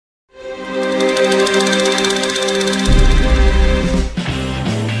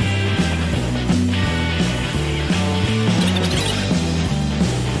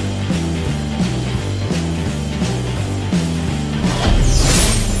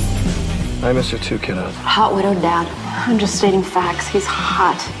I miss her too, kiddo. Hot widow, Dad. I'm just stating facts. He's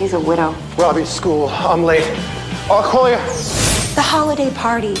hot. He's a widow. Robbie's school. I'm late. I'll call you. The holiday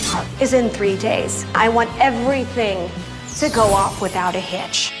party is in 3 days. I want everything to go off without a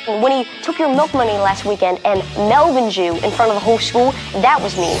hitch. When he took your milk money last weekend and Melvined you in front of the whole school, that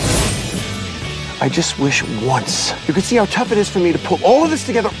was me. I just wish once you could see how tough it is for me to pull all of this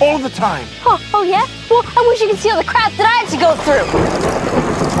together all the time. Huh, oh yeah? Well, I wish you could see all the crap that I have to go through.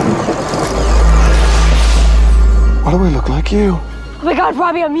 Why do I look like you? Oh my God,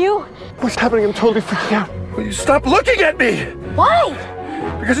 Robbie, I'm you? What's happening? I'm totally freaking out. Will you stop looking at me? Why?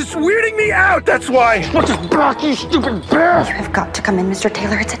 Because it's weirding me out, that's why. What's this back, you stupid bear? You have got to come in, Mr.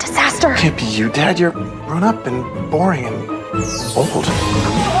 Taylor. It's a disaster. Can't be you, Dad. You're grown up and boring and old.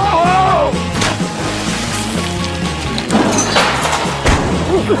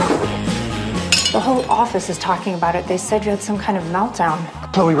 The whole office is talking about it. They said you had some kind of meltdown.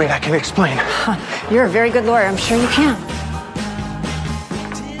 Chloe, wait, I can explain. You're a very good lawyer. I'm sure you can.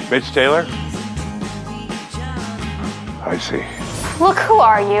 Mitch Taylor? I see. Look, who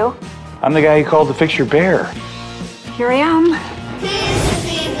are you? I'm the guy you called to fix your bear. Here I am.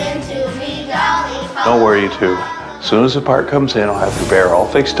 Don't worry, you two. As soon as the part comes in, I'll have your bear all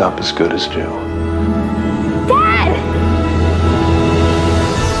fixed up as good as new.